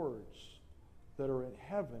rewards that are in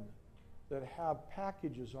heaven that have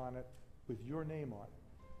packages on it with your name on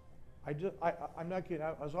it. I'm not kidding.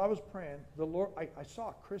 As I was praying, the Lord, I saw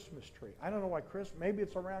a Christmas tree. I don't know why Christmas, maybe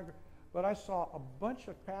it's around, but I saw a bunch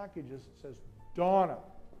of packages that says Donna.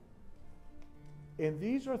 And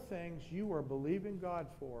these are things you are believing God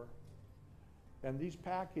for, and these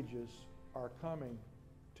packages are coming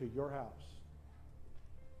to your house.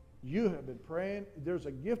 You have been praying. There's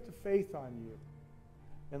a gift of faith on you.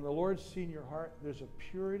 And the Lord's seen your heart. There's a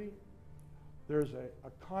purity. There's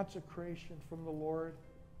a consecration from the Lord.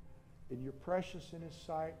 And you're precious in his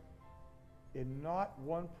sight. And not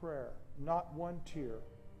one prayer, not one tear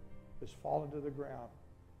has fallen to the ground.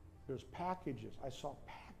 There's packages. I saw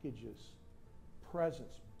packages,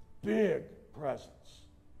 presents, big presents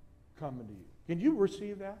coming to you. Can you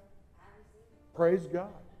receive that? Praise God.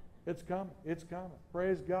 It's coming. It's coming.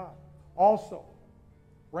 Praise God. Also,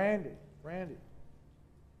 Randy.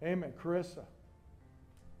 Amen. Carissa.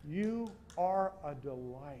 You are a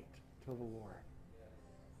delight to the Lord.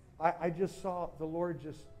 I just saw the Lord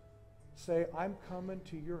just say, I'm coming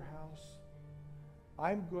to your house.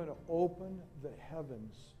 I'm going to open the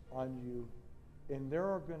heavens on you, and there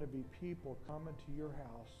are going to be people coming to your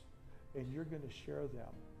house, and you're going to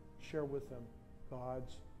share with them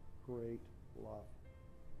God's great love.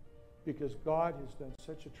 Because God has done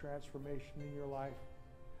such a transformation in your life.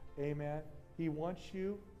 Amen. He wants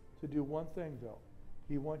you to do one thing, though.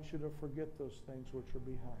 He wants you to forget those things which are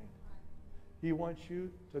behind. He wants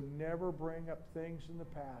you to never bring up things in the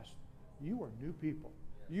past. You are new people.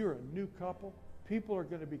 You're a new couple. People are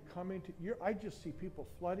going to be coming to you. I just see people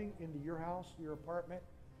flooding into your house, your apartment.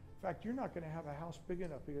 In fact, you're not going to have a house big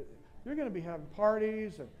enough. You're going to be having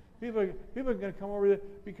parties, and people are going to come over there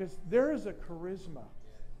because there is a charisma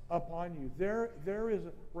upon you. There is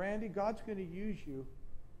Randy, God's going to use you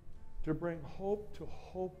to bring hope to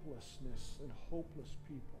hopelessness and hopeless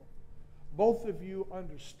people. Both of you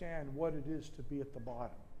understand what it is to be at the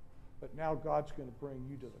bottom, but now God's going to bring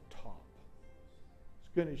you to the top.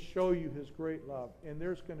 He's going to show you His great love, and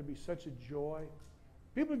there's going to be such a joy.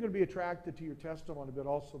 People are going to be attracted to your testimony, but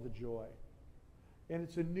also the joy. And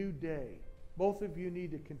it's a new day. Both of you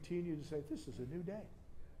need to continue to say, this is a new day.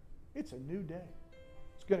 It's a new day.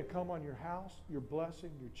 It's going to come on your house, your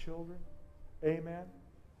blessing, your children. Amen.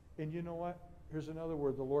 And you know what? Here's another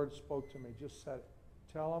word the Lord spoke to me. Just said it.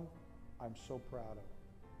 Tell them, I'm so proud of them.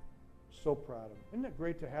 So proud of them. Isn't it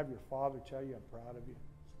great to have your father tell you, I'm proud of you?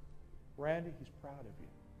 Randy, he's proud of you.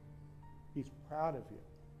 He's proud of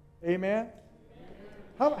you. Amen?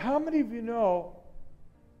 How many of you know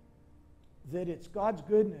that it's God's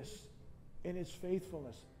goodness and His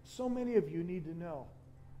faithfulness? So many of you need to know,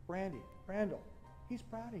 Randall, He's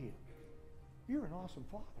proud of you. You're an awesome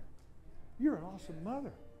father. You're an awesome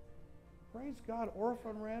mother. Praise God.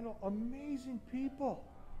 Orphan Randall, amazing people.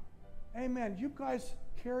 Amen. You guys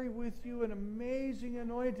carry with you an amazing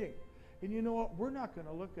anointing. And you know what? We're not going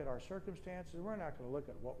to look at our circumstances. We're not going to look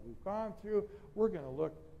at what we've gone through. We're going to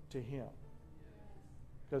look to Him.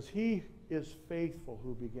 Because He is faithful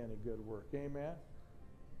who began a good work. Amen.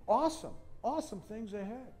 Awesome. Awesome things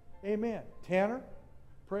ahead. Amen. Tanner,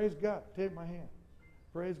 praise God. Take my hand.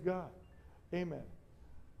 Praise God. Amen.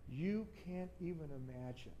 You can't even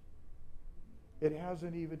imagine. It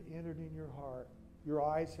hasn't even entered in your heart. Your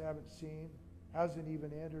eyes haven't seen, hasn't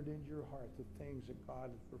even entered into your heart the things that God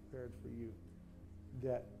has prepared for you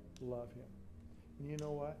that love Him. And you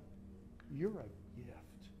know what? You're a gift.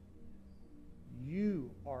 You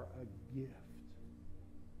are a gift.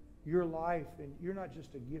 Your life, and you're not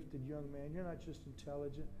just a gifted young man, you're not just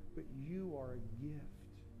intelligent, but you are a gift.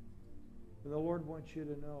 And the Lord wants you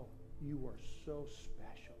to know you are so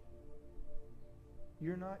special.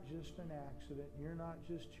 You're not just an accident. You're not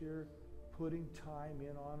just here putting time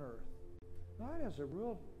in on earth. God has a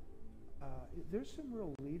real, there's some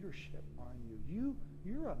real leadership on you.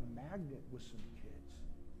 You're a magnet with some kids.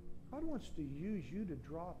 God wants to use you to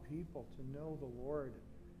draw people to know the Lord.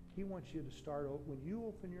 He wants you to start, when you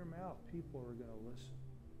open your mouth, people are going to listen.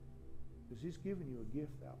 Because He's given you a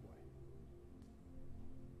gift that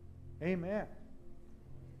way. Amen.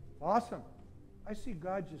 Awesome. I see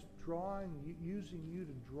God just using you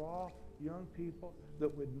to draw young people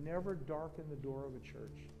that would never darken the door of a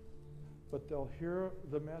church. But they'll hear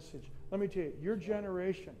the message. Let me tell you, your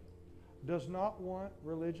generation does not want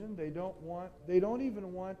religion. They don't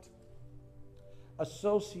even want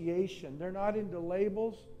association. They're not into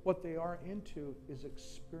labels. What they are into is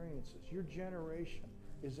experiences. Your generation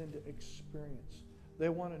is into experience. They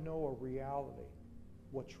want to know a reality,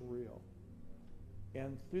 what's real.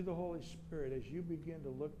 And through the Holy Spirit, as you begin to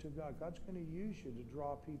look to God, God's going to use you to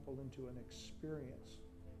draw people into an experience,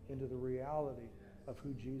 into the reality of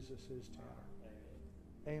who Jesus is, Tanner.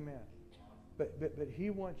 Amen. But He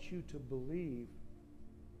wants you to believe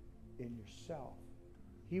in yourself.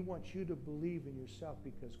 He wants you to believe in yourself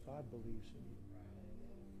because God believes in you.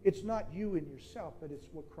 It's not you in yourself, but it's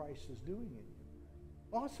what Christ is doing in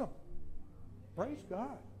you. Awesome. Praise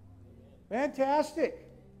God. Fantastic.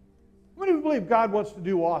 How many of you believe God wants to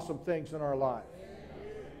do awesome things in our life?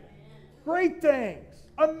 Great things.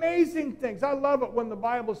 Amazing things. I love it when the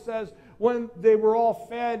Bible says when they were all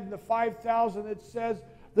fed, the 5,000, it says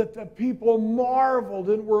that the people marveled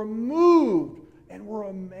and were moved and were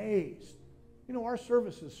amazed. You know, our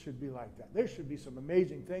services should be like that. There should be some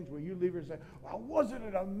amazing things where you leave here and say, well, wasn't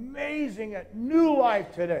it amazing at New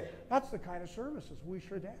Life today? That's the kind of services we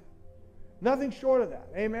should have. Nothing short of that.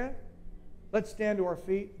 Amen? Let's stand to our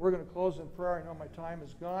feet. We're going to close in prayer. I know my time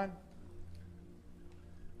is gone.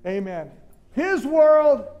 Amen. His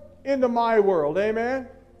world into my world. Amen?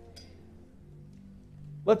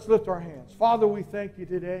 Let's lift our hands. Father, we thank you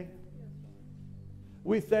today.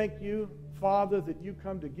 We thank you, Father, that you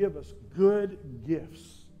come to give us good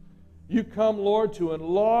gifts. You come, Lord, to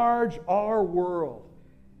enlarge our world.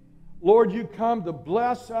 Lord, you come to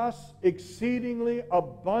bless us exceedingly,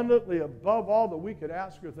 abundantly, above all that we could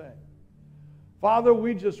ask or think. Father,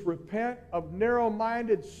 we just repent of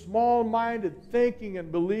narrow-minded, small-minded thinking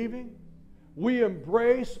and believing. We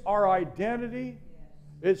embrace our identity.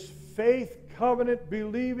 It's faith, covenant,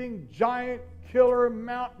 believing, giant, killer,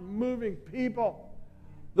 mountain moving people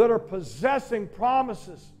that are possessing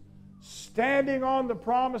promises, standing on the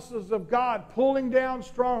promises of God, pulling down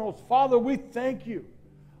strongholds. Father, we thank you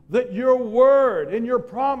that your word and your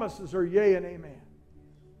promises are yea and amen.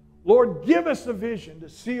 Lord, give us a vision to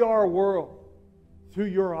see our world through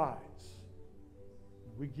your eyes.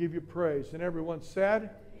 We give you praise. And everyone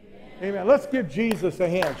said, amen. Amen. Let's give Jesus a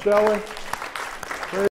hand, shall we?